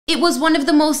It was one of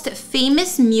the most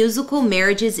famous musical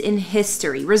marriages in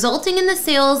history, resulting in the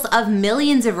sales of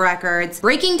millions of records,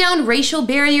 breaking down racial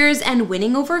barriers, and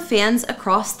winning over fans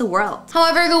across the world.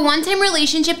 However, the one-time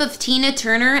relationship of Tina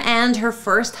Turner and her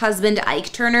first husband,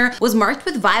 Ike Turner, was marked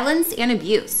with violence and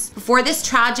abuse. Before this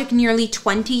tragic nearly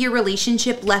 20-year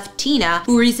relationship left Tina,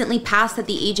 who recently passed at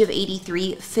the age of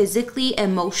 83, physically,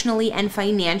 emotionally, and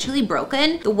financially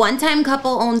broken, the one-time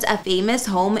couple owns a famous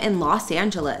home in Los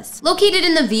Angeles. Located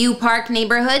in the View Park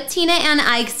neighborhood, Tina and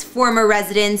Ike's former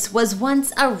residence was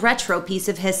once a retro piece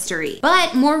of history,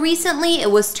 but more recently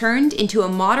it was turned into a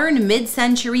modern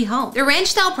mid-century home. The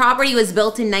ranch-style property was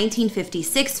built in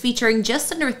 1956, featuring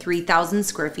just under 3,000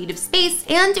 square feet of space,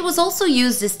 and it was also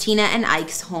used as Tina and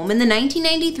Ike's home in the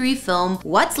 1993 film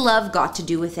What's Love Got to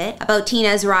Do with It?, about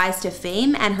Tina's rise to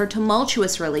fame and her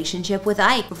tumultuous relationship with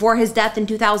Ike. Before his death in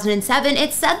 2007,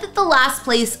 it's said that the last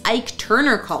place Ike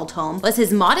Turner called home was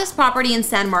his modest property in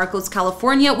San Marcos,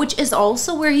 California, which is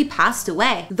also where he passed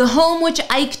away. The home, which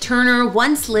Ike Turner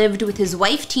once lived with his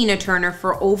wife Tina Turner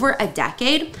for over a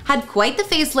decade, had quite the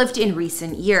facelift in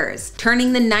recent years,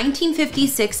 turning the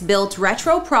 1956-built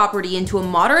retro property into a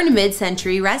modern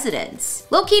mid-century residence.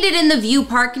 Located in the View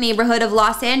Park neighborhood of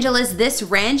Los Angeles, this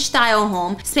ranch-style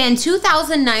home spanned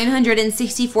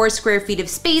 2,964 square feet of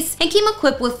space and came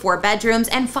equipped with 4 bedrooms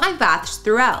and 5 baths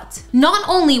throughout. Not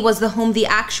only was the home the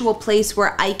actual place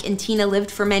where Ike and Tina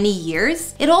lived for many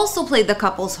years, it also played the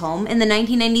couple's home in the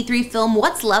 1993 film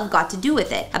What's Love Got to Do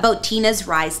with It?, about Tina's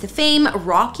rise to fame,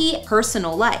 rocky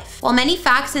personal life. While many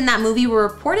facts in that movie were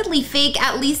reportedly fake,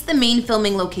 at least the main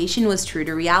filming location was true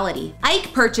to reality.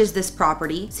 Ike purchased this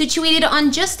property, situated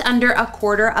on just under a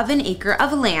quarter of an acre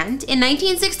of land, in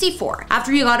 1964,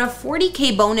 after he got a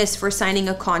 $40K bonus for signing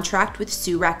a contract with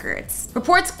Sue Records.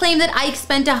 Reports claim that Ike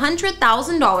spent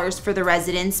 $100,000 for the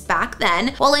residence back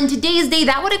then, while in today's day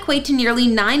that would equate to nearly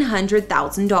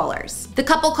 $900,000. The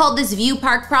couple called this View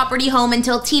Park property home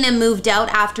until Tina moved out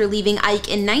after leaving Ike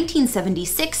in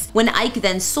 1976, when Ike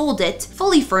then sold it,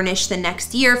 fully furnished the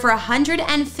next year, for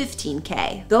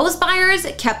 $115K. Those buyers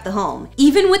kept the home,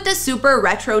 even with the super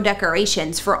retro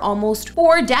decorations, for almost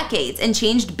 4 decades and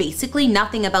changed basically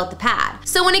nothing about the pad.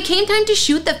 So when it came time to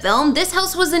shoot the film, this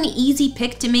house was an easy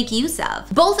pick to make use of.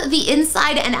 Both the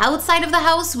inside and outside of the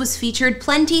house was featured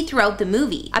plenty throughout the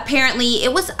movie. Apparently,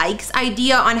 it was Ike's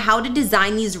idea on how to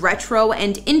design these retro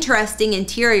and interesting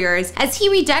interiors, as he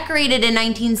redecorated in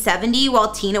 1970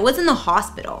 while Tina was in the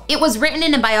hospital. It was written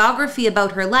in a biography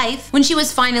about her life. When she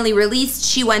was finally released,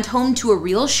 she went home to a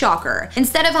real shocker.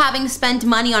 Instead of having spent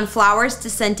money on flowers to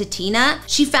send to Tina,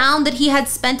 she found that he had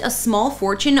spent a small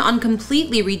fortune on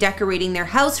completely redecorating their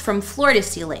house from floor to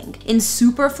ceiling, in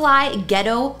superfly,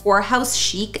 ghetto, or house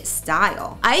chic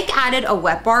style. Ike added a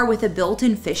wet bar with a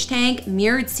built-in fish tank,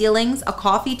 mirrored ceilings, a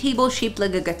coffee table shaped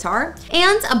like a guitar,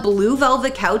 and a blue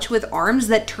velvet couch with arms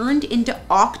that turned into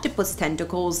octopus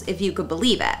tentacles, if you could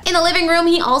believe it. In the living room,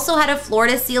 he also had a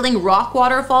floor-to-ceiling rock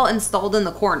waterfall installed in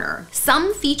the corner.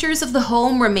 Some features of the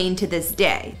home remain to this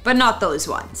day, but not those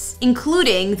ones,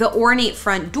 including the ornate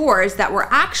front doors that were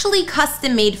actually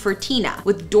custom-made for Tina,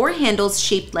 with door handles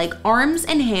shaped like arms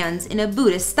and hands in a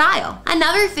Buddhist style.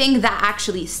 Another thing that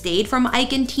actually stayed from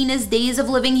Ike and Tina's days of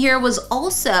living here was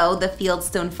also the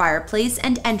fieldstone fireplace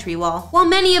and entry wall. While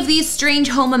many of these strange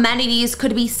home amenities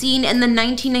could be seen in the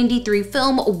 1993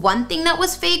 film, one thing that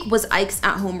was fake was Ike's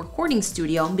at-home recording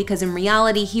studio, because in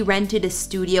reality he rented a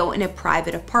studio in a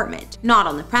private apartment, not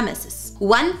on the premises.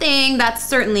 One thing that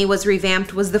certainly was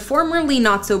revamped was the formerly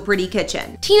not-so-pretty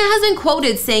kitchen. Tina has been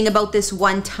quoted saying about this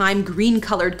one-time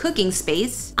green-colored cooking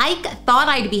space, "Ike thought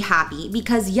I'd be happy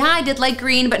because yeah, I did like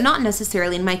green, but not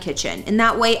necessarily in my kitchen. In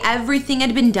that way, everything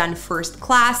had been done first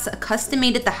class,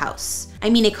 custom-made at the house. I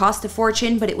mean, it cost a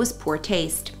fortune, but it was poor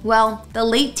taste." Well, the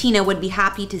late Tina would be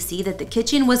happy to see that the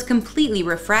kitchen was completely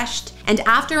refreshed, and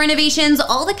after renovations,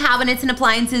 all the cabinets and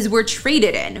appliances were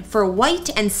traded in for white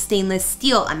and stainless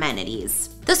steel amenities.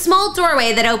 The small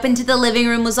doorway that opened to the living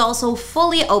room was also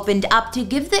fully opened up to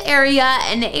give the area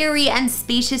an airy and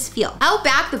spacious feel. Out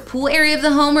back, the pool area of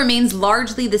the home remains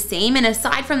largely the same, and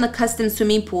aside from the custom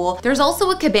swimming pool, there's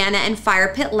also a cabana and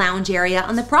fire pit lounge area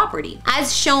on the property.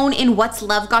 As shown in What's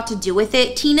Love Got to Do with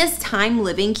It, Tina's time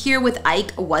living here with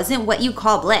Ike wasn't what you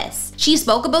call bliss. She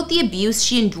spoke about the abuse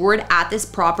she endured at this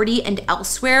property and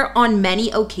elsewhere on many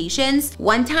occasions,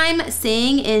 one time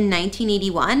saying in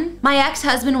 1981, "My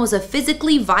ex-husband was a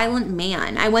physically violent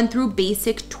man. I went through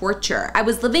basic torture. I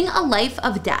was living a life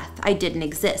of death. I didn't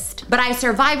exist. But I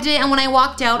survived it, and when I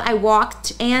walked out, I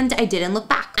walked and I didn't look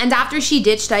back." And after she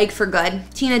ditched Ike for good,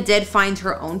 Tina did find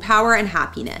her own power and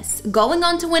happiness, going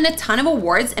on to win a ton of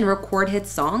awards and record hit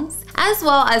songs. as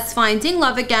well as finding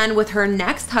love again with her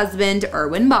next husband,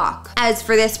 Erwin Bach. As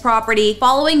for this property,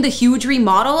 following the huge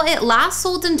remodel, it last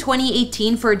sold in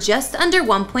 2018 for just under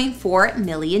 $1.4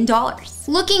 million.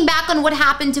 Looking back on what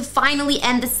happened to finally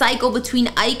end the cycle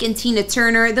between Ike and Tina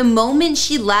Turner, the moment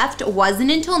she left wasn't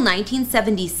until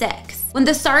 1976. When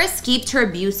the star escaped her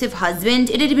abusive husband,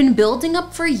 it had been building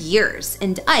up for years,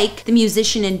 and Ike, the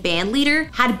musician and band leader,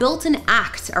 had built an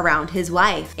act around his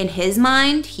wife. In his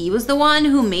mind, he was the one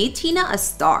who made Tina a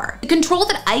star. The control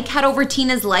that Ike had over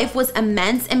Tina's life was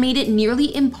immense and made it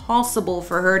nearly impossible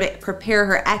for her to prepare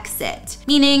her exit.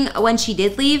 Meaning, when she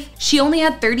did leave, she only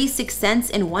had 36 cents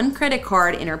and one credit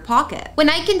card in her pocket. When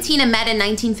Ike and Tina met in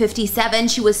 1957,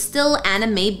 she was still Anna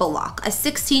Mae Bullock, a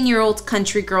 16-year-old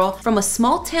country girl from a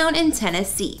small town in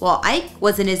Tennessee, while Ike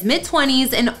was in his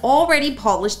mid-20s and already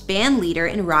polished band leader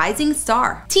and rising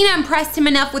star. Tina impressed him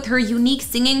enough with her unique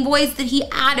singing voice that he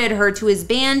added her to his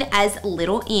band as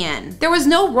Little Ann. There was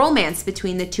no romance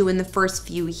between the two in the first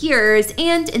few years,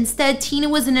 and instead Tina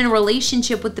was in a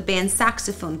relationship with the band's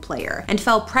saxophone player and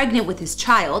fell pregnant with his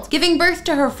child, giving birth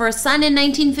to her first son in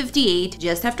 1958,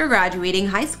 just after graduating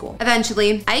high school.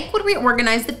 Eventually, Ike would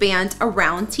reorganize the band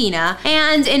around Tina,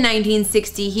 and in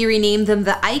 1960 he renamed them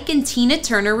the Ike and Tina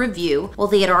Turner Review. Well,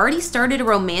 they had already started a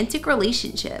romantic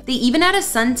relationship. They even had a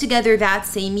son together that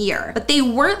same year, but they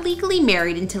weren't legally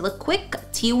married until a quick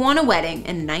Tijuana wedding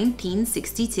in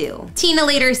 1962. Tina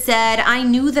later said, "I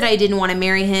knew that I didn't want to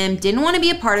marry him, didn't want to be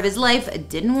a part of his life,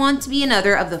 didn't want to be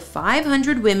another of the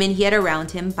 500 women he had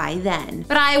around him by then.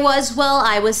 But I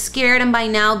was scared, and by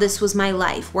now this was my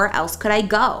life. Where else could I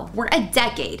go?" For a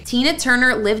decade, Tina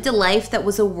Turner lived a life that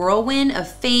was a whirlwind of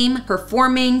fame,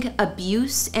 performing,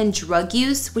 abuse, and drug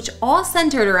use, which all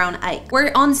centered around Ike.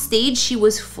 Where on stage she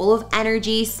was full of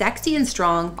energy, sexy and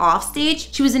strong, off stage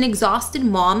she was an exhausted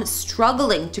mom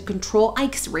struggling to control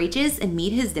Ike's rages and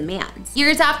meet his demands.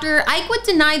 Years after, Ike would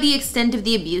deny the extent of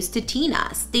the abuse to Tina,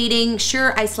 stating,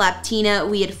 "Sure, I slapped Tina,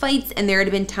 we had fights, and there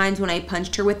had been times when I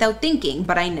punched her without thinking,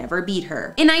 but I never beat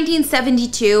her." In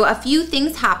 1972, a few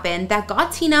things happened that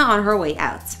got Tina on her way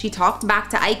out. She talked back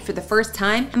to Ike for the first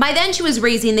time, and by then she was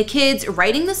raising the kids,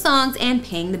 writing the songs, and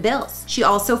paying the bills. She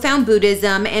also found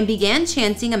Buddhism and began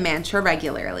chanting a mantra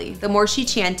regularly. The more she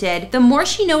chanted, the more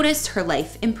she noticed her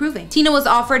life improving. Tina was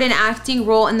offered an acting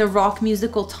role in the rock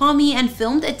musical Tommy and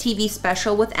filmed a TV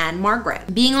special with Anne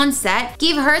Margaret. Being on set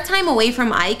gave her time away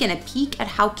from Ike and a peek at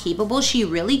how capable she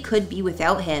really could be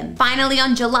without him. Finally,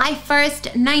 on July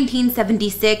 1st,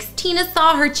 1976, Tina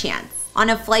saw her chance. On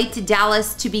a flight to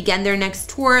Dallas to begin their next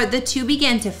tour, the two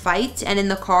began to fight, and in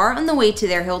the car on the way to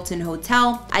their Hilton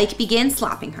hotel, Ike began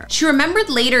slapping her. She remembered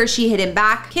later she hit him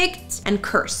back, kicked, and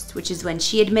cursed, which is when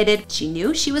she admitted she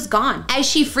knew she was gone. As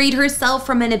she freed herself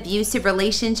from an abusive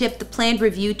relationship, the planned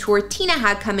review tour Tina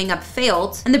had coming up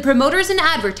failed, and the promoters and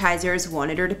advertisers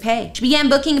wanted her to pay. She began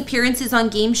booking appearances on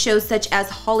game shows such as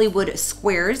Hollywood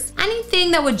Squares,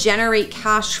 anything that would generate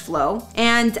cash flow,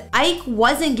 and Ike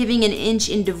wasn't giving an inch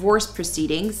in divorce proceedings.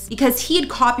 Because he had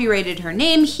copyrighted her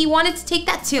name, he wanted to take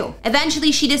that too.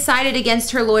 Eventually, she decided against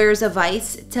her lawyer's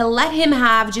advice to let him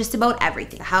have just about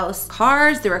everything: the house,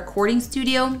 cars, the recording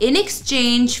studio, in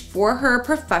exchange for her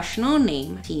professional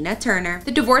name, Tina Turner.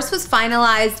 The divorce was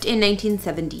finalized in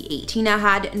 1978. Tina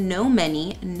had no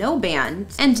money, no band,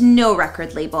 and no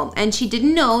record label, and she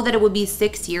didn't know that it would be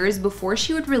 6 years before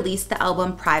she would release the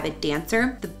album Private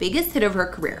Dancer, the biggest hit of her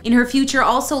career. In her future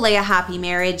also lay a happy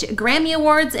marriage, Grammy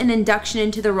Awards, and induction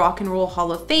into the Rock and Roll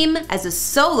Hall of Fame as a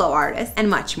solo artist, and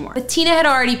much more. But Tina had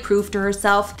already proved to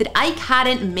herself that Ike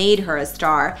hadn't made her a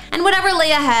star, and whatever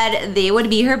lay ahead, they would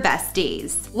be her best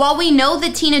days. While we know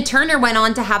that Tina Turner went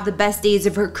on to have the best days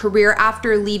of her career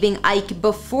after leaving Ike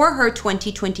before her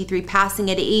 2023 passing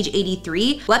at age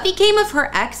 83, what became of her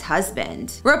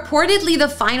ex-husband? Reportedly, the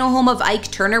final home of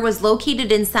Ike Turner was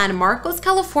located in San Marcos,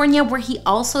 California, where he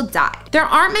also died. There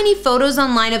aren't many photos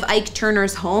online of Ike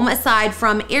Turner's home aside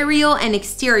from aerial and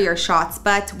exterior shots,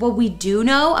 but what we do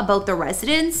know about the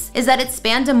residence is that it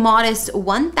spanned a modest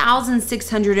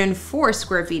 1,604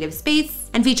 square feet of space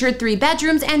and featured 3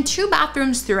 bedrooms and 2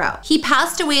 bathrooms throughout. He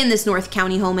passed away in this North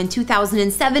County home in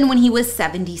 2007 when he was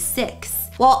 76.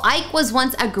 While Ike was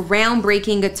once a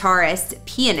groundbreaking guitarist,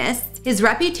 pianist, his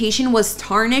reputation was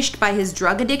tarnished by his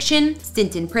drug addiction,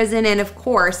 stint in prison, and of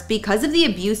course, because of the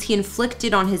abuse he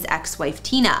inflicted on his ex-wife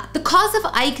Tina. The cause of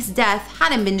Ike's death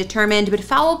hadn't been determined, but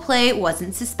foul play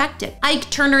wasn't suspected. Ike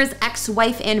Turner's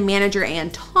ex-wife and manager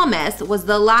Ann Thomas was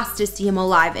the last to see him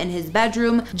alive in his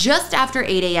bedroom just after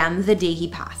 8 a.m. the day he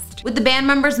passed. With the band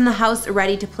members in the house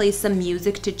ready to play some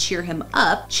music to cheer him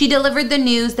up, she delivered the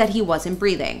news that he wasn't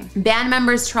breathing. Band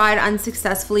members tried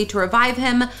unsuccessfully to revive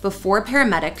him before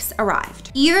paramedics arrived.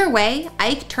 Either way,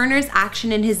 Ike Turner's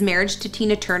action in his marriage to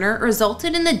Tina Turner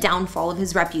resulted in the downfall of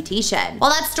his reputation. While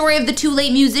that story of the two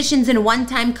late musicians and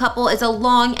one-time couple is a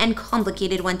long and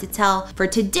complicated one to tell, for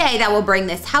today that will bring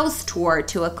this house tour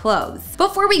to a close.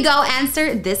 Before we go,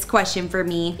 answer this question for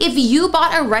me. If you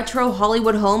bought a retro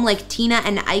Hollywood home like Tina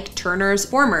and Ike Turner's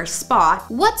former spot,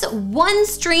 what's one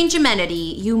strange amenity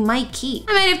you might keep?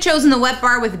 I might have chosen the wet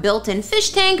bar with built-in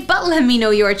fish tank, but let me know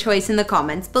your choice in the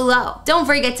comments below. Don't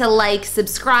forget to like,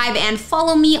 subscribe, and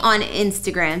follow me on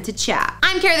Instagram to chat.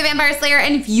 I'm Kara the Vampire Slayer,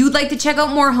 and if you'd like to check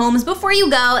out more homes before you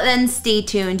go, then stay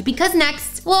tuned, because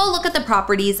next we'll look at the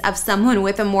properties of someone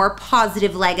with a more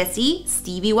positive legacy,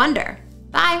 Stevie Wonder.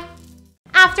 Bye!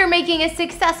 After making a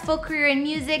successful career in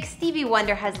music, Stevie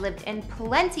Wonder has lived in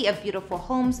plenty of beautiful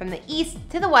homes from the East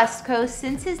to the West Coast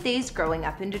since his days growing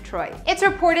up in Detroit. It's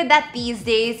reported that these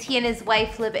days he and his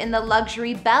wife live in the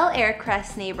luxury Bel Air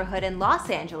Crest neighborhood in Los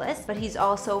Angeles, but he's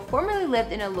also formerly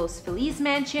lived in a Los Feliz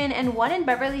mansion and one in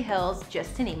Beverly Hills,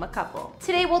 just to name a couple.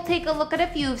 Today we'll take a look at a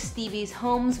few of Stevie's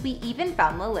homes. We even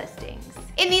found the listings.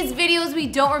 In these videos, we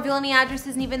don't reveal any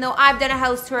addresses, and even though I've done a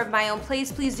house tour of my own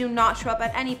place, please do not show up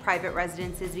at any private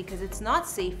residences because it's not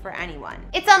safe for anyone.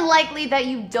 It's unlikely that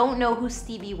you don't know who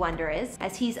Stevie Wonder is,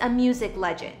 as he's a music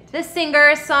legend. The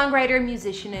singer, songwriter,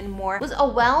 musician, and more was a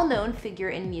well-known figure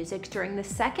in music during the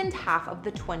second half of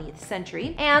the 20th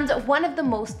century and one of the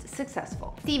most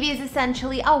successful. Stevie is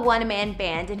essentially a one-man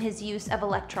band, and his use of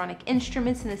electronic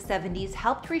instruments in the 70s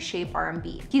helped reshape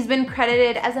R&B. He's been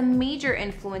credited as a major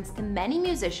influence to many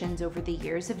musicians over the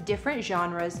years of different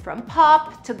genres, from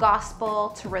pop to gospel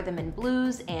to rhythm and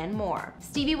blues and more.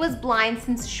 Stevie was blind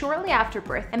since shortly after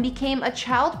birth and became a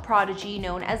child prodigy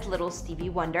known as Little Stevie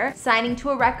Wonder, signing to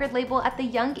a record label at the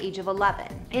young age of 11.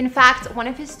 In fact, one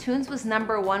of his tunes was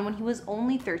 #1 when he was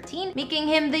only 13, making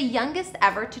him the youngest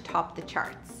ever to top the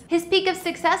charts. His peak of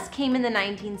success came in the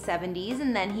 1970s,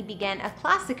 and then he began a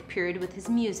classic period with his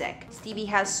music. Stevie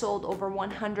has sold over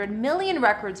 100 million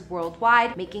records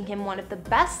worldwide, making him one of the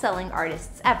best-selling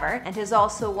artists ever, and has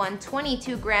also won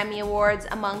 22 Grammy Awards,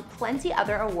 among plenty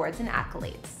other awards and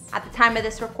accolades. At the time of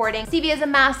this recording, Stevie has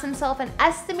amassed himself an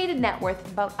estimated net worth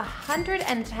of about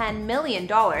 $110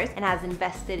 million and has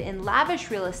invested in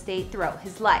lavish real estate throughout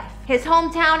his life. His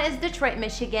hometown is Detroit,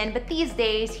 Michigan, but these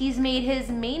days he's made his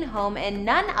main home in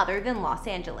none other than Los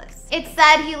Angeles. It's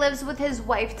said he lives with his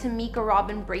wife Tamika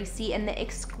Robin Bracey in the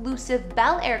exclusive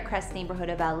Bel Air Crest neighborhood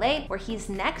of LA, where he's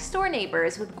next door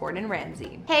neighbors with Gordon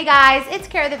Ramsay. Hey guys, it's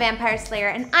Kara the Vampire Slayer,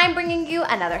 and I'm bringing you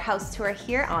another house tour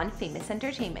here on Famous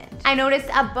Entertainment. I noticed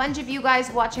a bunch of you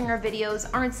guys watching our videos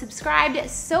aren't subscribed,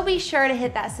 so be sure to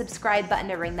hit that subscribe button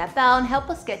to ring that bell and help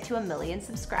us get to 1 million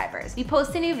subscribers. We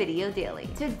post a new video daily.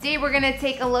 Today we're gonna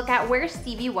take a look at where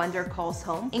Stevie Wonder calls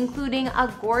home, including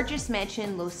a gorgeous mansion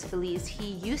in Los Feliz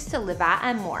he used to live at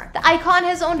and more. The icon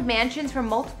has owned mansions from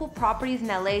multiple properties in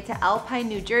LA to Alpine,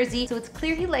 New Jersey, so it's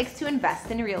clear he likes to invest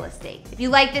in real estate. If you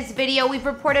like this video, we've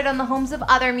reported on the homes of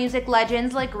other music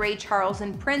legends like Ray Charles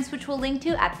and Prince, which we'll link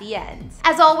to at the end.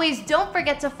 As always, don't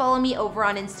forget to follow me over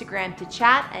on Instagram to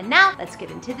chat, and now let's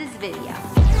get into this video.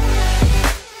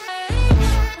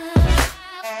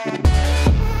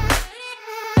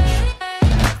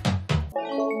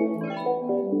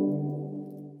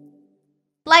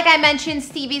 Like I mentioned,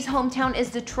 Stevie's hometown is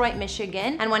Detroit,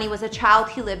 Michigan, and when he was a child,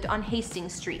 he lived on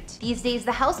Hastings Street. These days,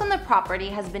 the house on the property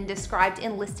has been described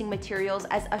in listing materials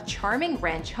as a charming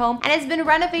ranch home and has been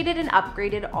renovated and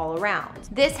upgraded all around.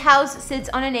 This house sits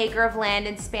on an acre of land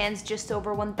and spans just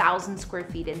over 1,000 square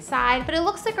feet inside, but it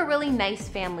looks like a really nice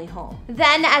family home.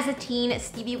 Then, as a teen,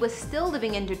 Stevie was still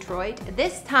living in Detroit,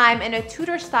 this time in a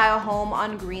Tudor-style home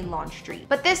on Green Lawn Street.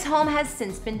 But this home has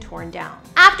since been torn down.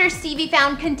 After Stevie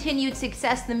found continued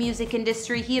success in the music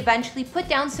industry, he eventually put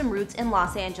down some roots in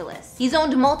Los Angeles. He's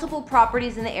owned multiple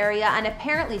properties in the area and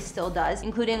apparently still does,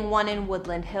 including one in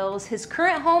Woodland Hills, his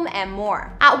current home, and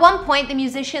more. At one point, the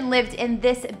musician lived in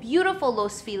this beautiful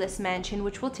Los Feliz mansion,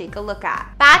 which we'll take a look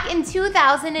at. Back in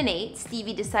 2008,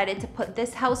 Stevie decided to put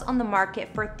this house on the market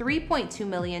for $3.2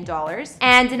 million,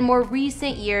 and in more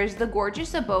recent years, the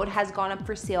gorgeous abode has gone up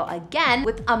for sale again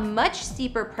with a much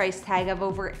steeper price tag of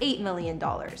over $8 million.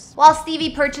 While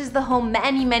Stevie purchased the home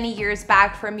many many years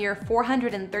back for a mere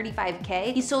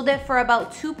 $435K, he sold it for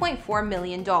about $2.4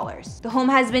 million. The home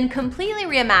has been completely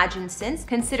reimagined since,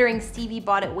 considering Stevie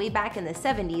bought it way back in the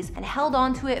 70s and held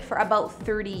on to it for about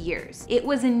 30 years. It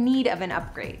was in need of an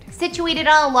upgrade. Situated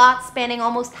on a lot spanning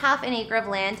almost half an acre of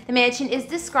land, the mansion is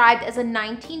described as a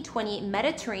 1920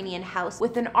 Mediterranean house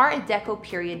with an Art Deco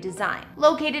period design.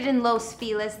 Located in Los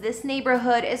Feliz, this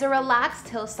neighborhood is a relaxed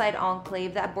hillside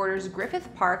enclave that borders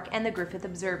Griffith Park and the Griffith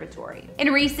Observatory.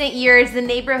 In recent years, the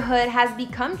neighborhood has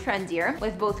become trendier,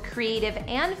 with both creative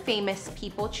and famous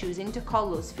people choosing to call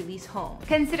Los Feliz home.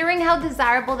 Considering how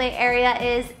desirable the area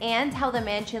is and how the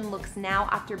mansion looks now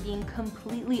after being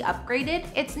completely upgraded,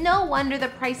 it's no wonder the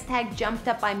price tag jumped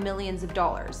up by millions of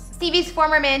dollars. Stevie's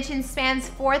former mansion spans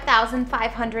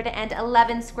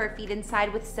 4,511 square feet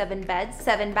inside with 7 beds,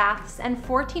 7 baths, and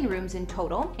 14 rooms in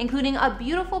total, including a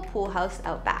beautiful pool house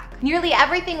out back. Nearly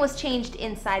everything was changed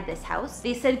inside this house.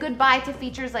 They said goodbye to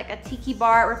features like a tiki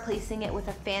bar, replacing it with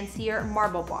a fancier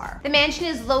marble bar. The mansion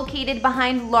is located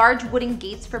behind large wooden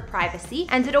gates for privacy,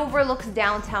 and it overlooks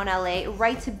downtown LA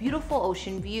right to beautiful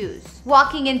ocean views.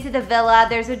 Walking into the villa,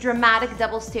 there's a dramatic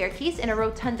double staircase and a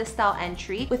rotunda-style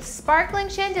entry with sparkling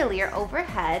chandelier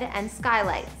overhead and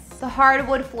skylights. The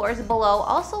hardwood floors below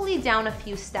also lead down a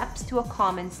few steps to a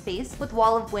common space with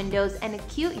wall of windows and a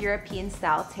cute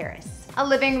European-style terrace. A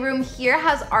living room here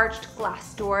has arched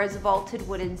glass doors, vaulted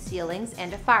wooden ceilings,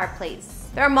 and a fireplace.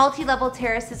 There are multi-level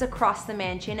terraces across the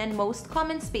mansion, and most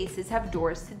common spaces have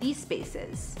doors to these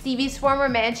spaces. Stevie's former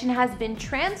mansion has been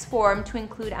transformed to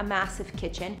include a massive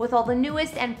kitchen with all the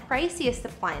newest and priciest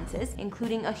appliances,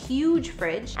 including a huge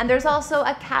fridge, and there's also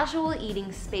a casual eating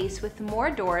space with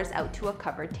more doors out to a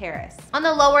covered terrace. On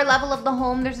the lower level of the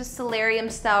home, there's a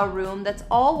solarium-style room that's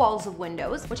all walls of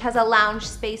windows, which has a lounge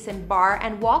space and bar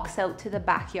and walks out to the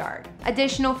backyard.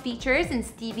 Additional features in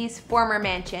Stevie's former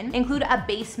mansion include a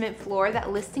basement floor that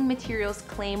listing materials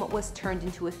claim was turned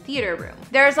into a theater room.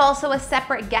 There's also a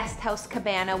separate guest house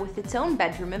cabana with its own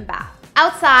bedroom and bath.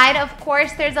 Outside, of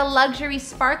course, there's a luxury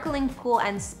sparkling pool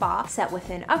and spa set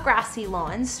within a grassy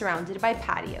lawn surrounded by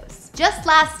patios. Just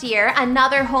last year,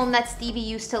 another home that Stevie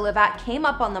used to live at came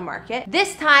up on the market,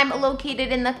 this time located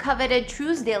in the coveted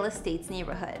Truesdale Estates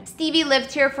neighborhood. Stevie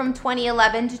lived here from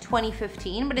 2011 to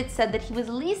 2015, but it said that he was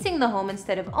leasing the home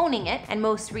instead of owning it, and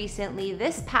most recently,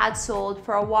 this pad sold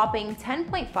for a whopping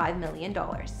 $10.5 million.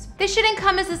 This shouldn't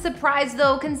come as a surprise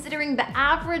though, considering the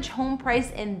average home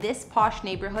price in this posh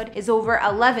neighborhood is over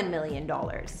 $11 million.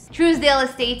 Truesdale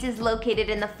Estates is located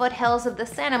in the foothills of the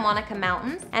Santa Monica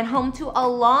Mountains and home to a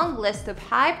long list of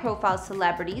high-profile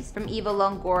celebrities from Eva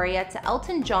Longoria to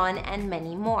Elton John and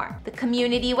many more. The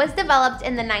community was developed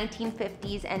in the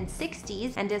 1950s and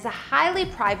 60s and is a highly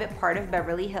private part of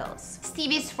Beverly Hills.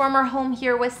 Stevie's former home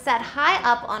here was set high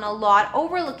up on a lot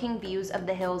overlooking views of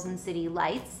the hills and city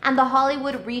lights, and the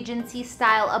Hollywood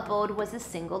Regency-style abode was a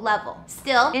single level.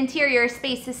 Still, interior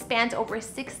spaces spanned over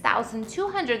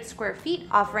 6,200 square feet,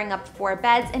 offering up 4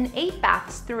 beds and 8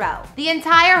 baths throughout. The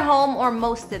entire home, or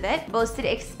most of it, boasted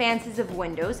expanses of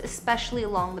windows, especially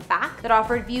along the back, that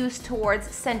offered views towards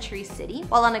Century City,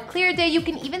 while on a clear day you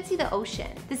can even see the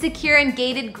ocean. The secure and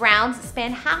gated grounds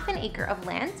span half an acre of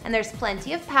land, and there's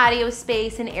plenty of patio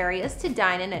space and areas to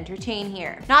dine and entertain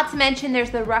here. Not to mention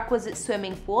there's the requisite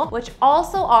swimming pool, which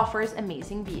also offers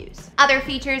amazing views. Other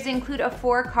features include a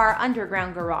 4-car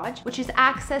underground garage, which is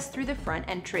accessed through the front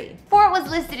entry. Before it was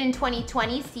listed in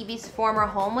 2020, Stevie's former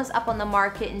home was up on the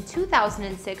market in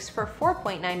 2006 for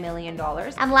 $4.9 million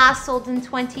and last sold in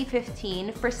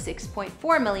 2015 for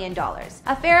 $6.4 million,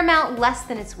 a fair amount less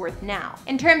than it's worth now.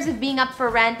 In terms of being up for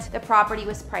rent, the property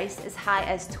was priced as high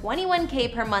as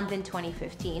 $21K per month in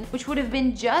 2015, which would have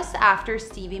been just after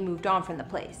Stevie moved on from the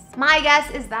place. My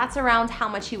guess is that's around how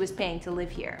much he was paying to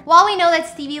live here. While we know that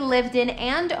Stevie lived in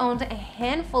and owned a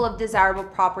handful of desirable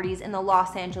properties in the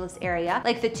Los Angeles area,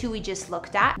 like the 2 we just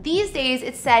looked at, these days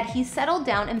it's said he settled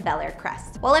down in Bel Air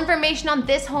Crest. While information on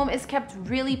this home is kept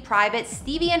really private,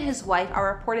 Stevie and his wife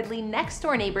are reportedly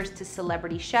next-door neighbors to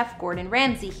celebrity chef Gordon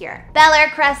Ramsay here. Bel Air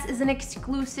Crest is an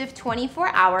exclusive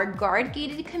 24-hour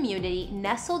guard-gated community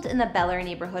nestled in the Bel Air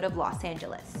neighborhood of Los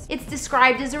Angeles. It's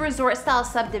described as a resort-style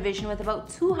subdivision with about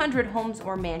 200 homes,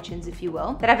 or mansions if you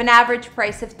will, that have an average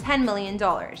price of $10 million.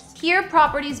 Here,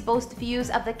 properties boast views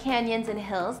of the canyons and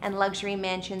hills, and luxury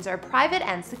mansions are private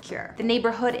and secure. secure. The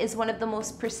neighborhood is one of the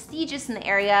most prestigious in the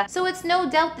area, so it's no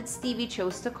doubt that Stevie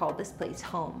chose to call this place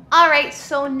home. Alright,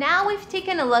 so now we've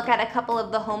taken a look at a couple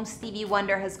of the homes Stevie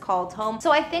Wonder has called home,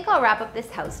 so I think I'll wrap up this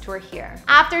house tour here.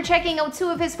 After checking out 2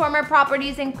 of his former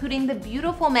properties, including the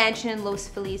beautiful mansion in Los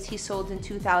Feliz he sold in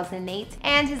 2008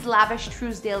 and his lavish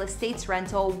Truesdale Estates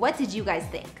rental, what did you guys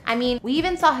think? I mean, we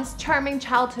even saw his charming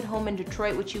childhood home in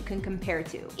Detroit, which you can compare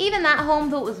to. Even that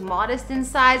home, though it was modest in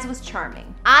size, was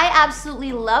charming. I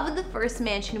absolutely loved the first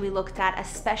mansion we looked at,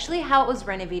 especially how it was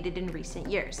renovated in recent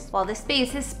years. While the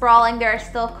space is sprawling, there are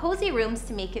still cozy rooms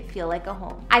to make it feel like a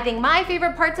home. I think my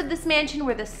favorite parts of this mansion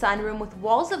were the sunroom with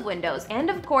walls of windows and,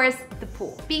 of course, the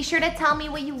pool. Be sure to tell me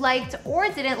what you liked or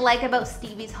didn't like about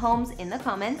Stevie's homes in the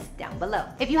comments down below.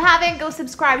 If you haven't, go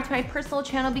subscribe to my personal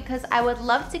channel because I would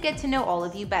love to get to know all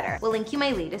of you better. We'll link you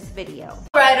my latest video.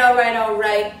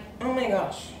 Alright. Oh my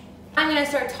gosh. I'm gonna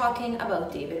start talking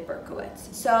about David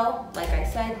Berkowitz. So, like I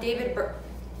said,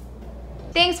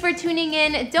 Thanks for tuning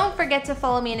in. Don't forget to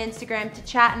follow me on Instagram to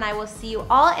chat, and I will see you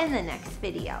all in the next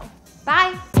video.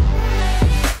 Bye!